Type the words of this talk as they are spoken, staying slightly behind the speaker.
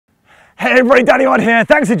Hey everybody, Danny One here.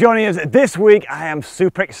 Thanks for joining us. This week I am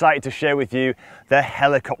super excited to share with you the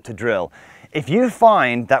helicopter drill. If you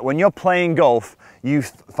find that when you're playing golf, you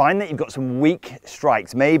find that you've got some weak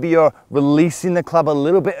strikes, maybe you're releasing the club a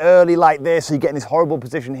little bit early like this, so you get in this horrible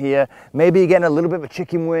position here, maybe you're getting a little bit of a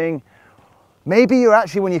chicken wing, maybe you're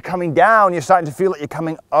actually, when you're coming down, you're starting to feel like you're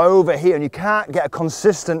coming over here and you can't get a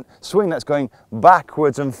consistent swing that's going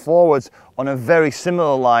backwards and forwards on a very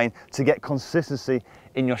similar line to get consistency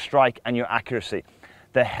in your strike and your accuracy.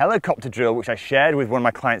 The helicopter drill, which I shared with one of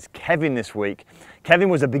my clients, Kevin, this week. Kevin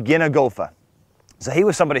was a beginner golfer. So he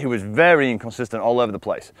was somebody who was very inconsistent all over the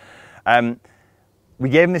place. We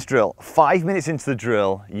gave him this drill. 5 minutes into the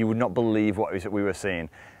drill, you would not believe what we were seeing.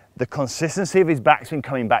 The consistency of his backswing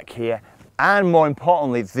coming back here, and more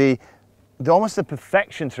importantly, almost the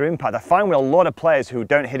perfection through impact. I find with a lot of players who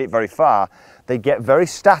don't hit it very far, they get very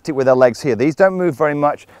static with their legs here. These don't move very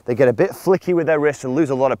much. They get a bit flicky with their wrists and lose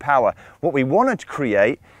a lot of power. What we want to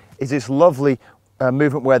create is this lovely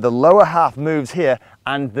movement where the lower half moves here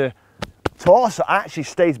and the torso actually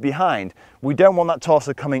stays behind. We don't want that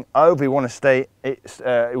torso coming over. We want it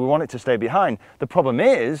to stay behind. The problem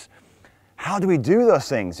is, how do we do those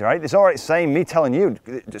things, right? It's all right saying, me telling you,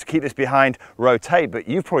 just keep this behind, rotate, but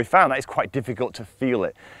you've probably found that it's quite difficult to feel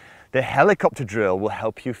it. The helicopter drill will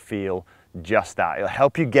help you feel just that. It'll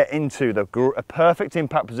help you get into a perfect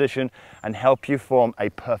impact position and help you form a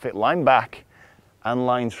perfect line back and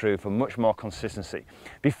line through for much more consistency.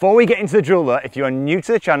 Before we get into the drill though, if you are new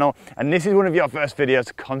to the channel and this is one of your first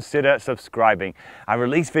videos, consider subscribing. I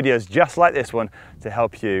release videos just like this one to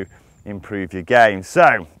help you improve your game.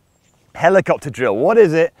 So, helicopter drill, what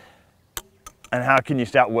is it and how can you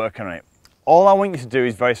start working on it? All I want you to do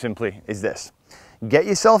is very simply is this. Get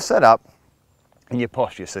yourself set up in your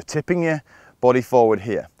posture, so tipping your body forward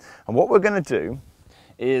here. And what we're going to do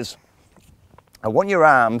is, I want your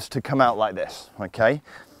arms to come out like this, okay?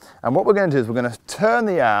 And what we're going to do is we're going to turn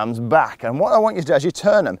the arms back, and what I want you to do as you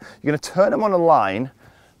turn them, you're going to turn them on a line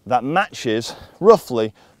that matches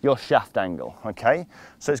roughly your shaft angle, okay?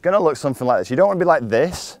 So it's going to look something like this. You don't want to be like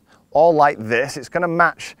this or like this. It's going to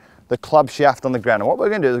match the club shaft on the ground. And what we're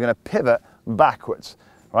going to do is we're going to pivot backwards,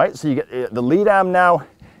 right? So you get the lead arm now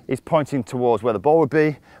is pointing towards where the ball would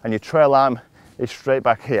be, and your trail arm is straight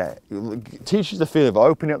back here. It teaches the feeling of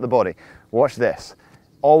opening up the body. Watch this.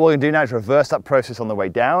 All we're going to do now is reverse that process on the way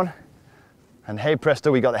down, and hey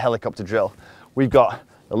presto, we got the helicopter drill. We've got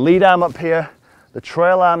the lead arm up here, the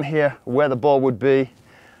trail arm here, where the ball would be.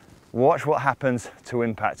 Watch what happens to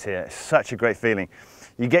impact here. It's such a great feeling.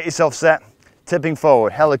 You get yourself set, tipping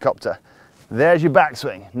forward, helicopter. There's your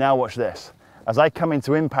backswing. Now watch this. As I come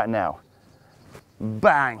into impact now,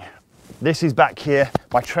 bang. This is back here.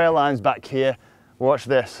 My trail line's back here. Watch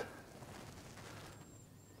this.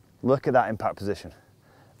 Look at that impact position.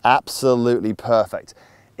 Absolutely perfect.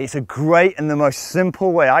 It's a great and the most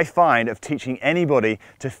simple way I find of teaching anybody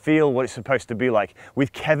to feel what it's supposed to be like.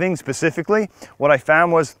 With Kevin specifically, what I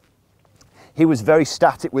found was he was very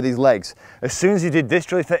static with his legs. As soon as he did this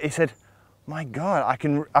drill, he said, my God,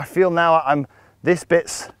 I feel now this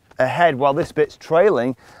bit's ahead while this bit's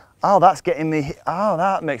trailing. Oh, that's getting me, oh,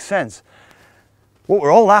 that makes sense. What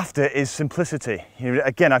we're all after is simplicity.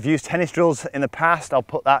 Again, I've used tennis drills in the past. I'll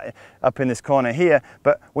put that up in this corner here.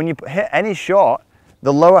 But when you hit any shot,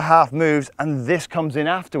 the lower half moves and this comes in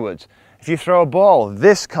afterwards. If you throw a ball,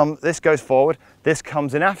 this goes forward, this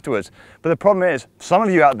comes in afterwards. But the problem is, some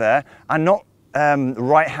of you out there are not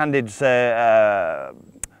right-handed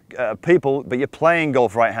people, but you're playing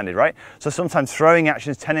golf right-handed, right? So sometimes throwing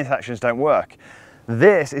actions, tennis actions don't work.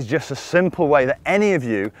 This is just a simple way that any of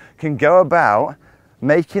you can go about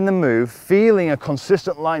making the move, feeling a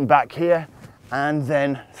consistent line back here and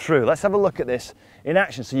then through. Let's have a look at this in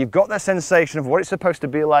action. So you've got that sensation of what it's supposed to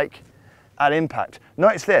be like at impact.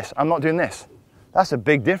 Notice this, I'm not doing this. That's a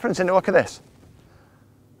big difference, isn't it? Look at this.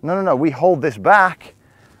 No, we hold this back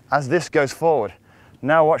as this goes forward.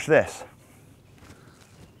 Now watch this.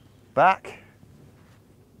 Back.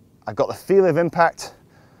 I've got the feel of impact.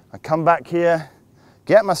 I come back here,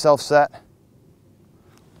 get myself set,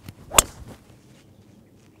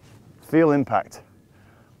 feel impact.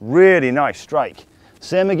 Really nice strike.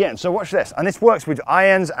 Same again, so watch this. And this works with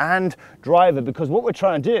irons and driver, because what we're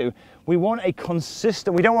trying to do, we want a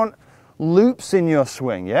consistent, we don't want loops in your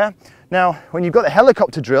swing, yeah? Now, when you've got the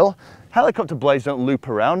helicopter drill, helicopter blades don't loop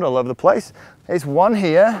around all over the place. It's one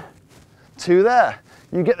here, two there.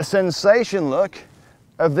 You get the sensation, look,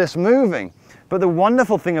 of this moving. But the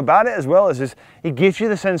wonderful thing about it as well is it gives you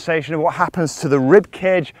the sensation of what happens to the rib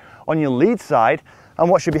cage on your lead side and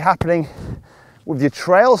what should be happening with your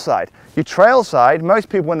trail side. Your trail side, most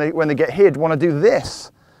people when they get hit want to do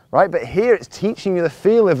this right? But here it's teaching you the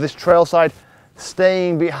feel of this trail side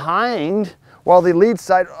staying behind while the lead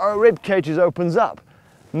side rib cage opens up.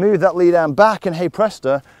 Move that lead arm back and hey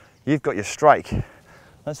presto, you've got your strike.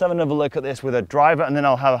 Let's have another look at this with a driver, and then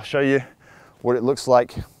I'll show you what it looks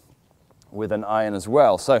like with an iron as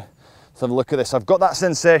well. So let's have a look at this. I've got that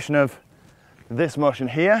sensation of this motion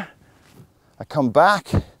here. I come back,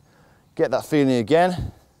 get that feeling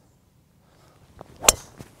again.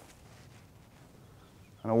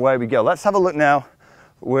 And away we go. Let's have a look now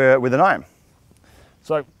with an iron.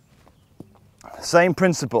 So, same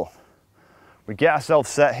principle. We get ourselves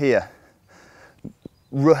set here.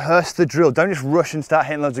 Rehearse the drill. Don't just rush and start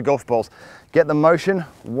hitting loads of golf balls. Get the motion.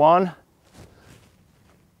 1,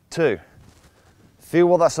 2. Feel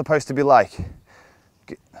what that's supposed to be like.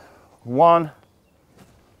 1,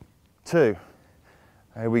 2.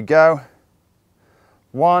 Here we go.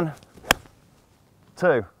 1,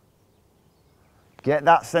 2. Get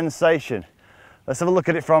that sensation. Let's have a look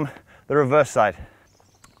at it from the reverse side.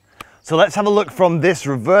 So let's have a look from this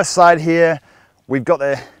reverse side here. We've got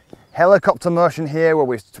the helicopter motion here where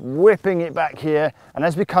we're whipping it back here, and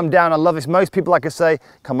as we come down, I love this, most people, like I say,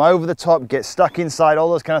 come over the top, get stuck inside, all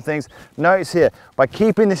those kind of things. Notice here, by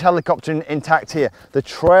keeping this helicopter intact here, the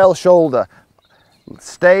trail shoulder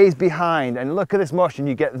stays behind, and look at this motion,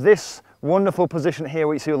 you get this wonderful position here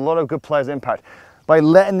where you see a lot of good players impact. By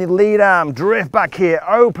letting the lead arm drift back here,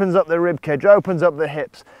 opens up the rib cage, opens up the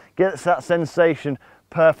hips, gets that sensation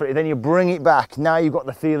perfectly, then you bring it back. Now you've got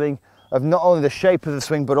the feeling of not only the shape of the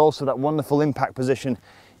swing, but also that wonderful impact position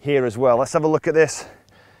here as well. Let's have a look at this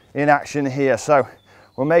in action here. So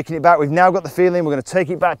we're making it back. We've now got the feeling. We're going to take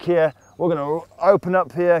it back here. We're going to open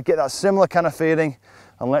up here, get that similar kind of feeling,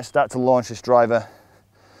 and let's start to launch this driver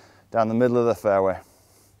down the middle of the fairway.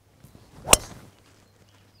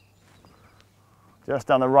 Just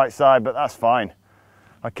down the right side, but that's fine.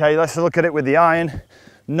 Okay, let's look at it with the iron.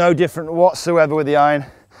 No different whatsoever with the iron.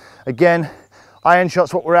 Again, iron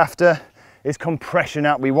shots, what we're after is compression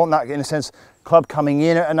out. We want that, in a sense, club coming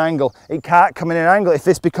in at an angle. It can't come in at an angle. If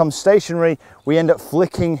this becomes stationary, we end up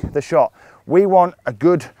flicking the shot. We want a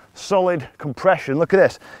good, solid compression. Look at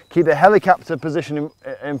this. Keep the helicopter position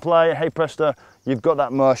in play. Hey presto, you've got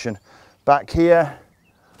that motion. Back here,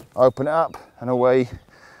 open it up, and away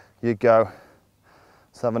you go.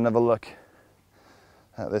 Let's have another look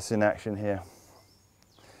at this in action here.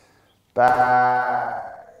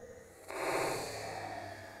 Back.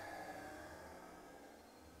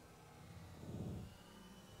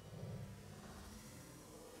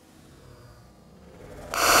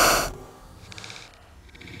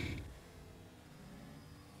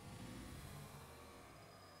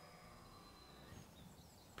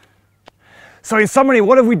 So in summary,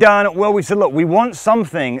 what have we done? Well, we said, look, we want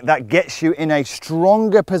something that gets you in a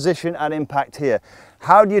stronger position at impact here.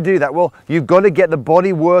 How do you do that? Well, you've got to get the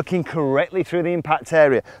body working correctly through the impact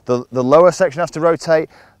area. The lower section has to rotate.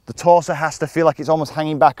 The torso has to feel like it's almost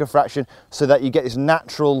hanging back a fraction so that you get this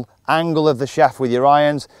natural angle of the shaft with your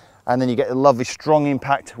irons, and then you get a lovely strong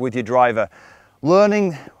impact with your driver.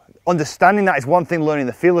 Understanding that is one thing, learning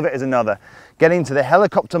the feel of it is another. Getting to the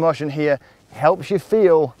helicopter motion here helps you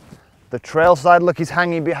feel the trail side look is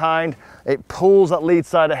hanging behind, it pulls that lead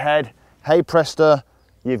side ahead. Hey presto,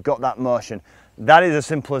 you've got that motion. That is as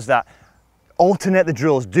simple as that. Alternate the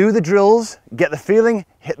drills. Do the drills, get the feeling,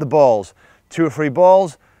 hit the balls. 2 or 3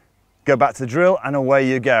 balls, go back to the drill, and away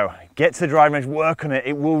you go. Get to the driving range, work on it.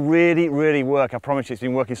 It will really, really work. I promise you, it's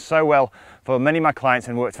been working so well for many of my clients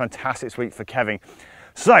and worked fantastic this week for Kevin.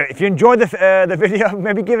 So if you enjoyed the video,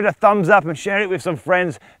 maybe give it a thumbs up and share it with some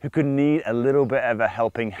friends who could need a little bit of a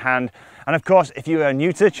helping hand. And of course, if you are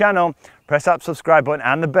new to the channel, press that subscribe button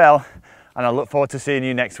and the bell, and I look forward to seeing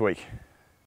you next week.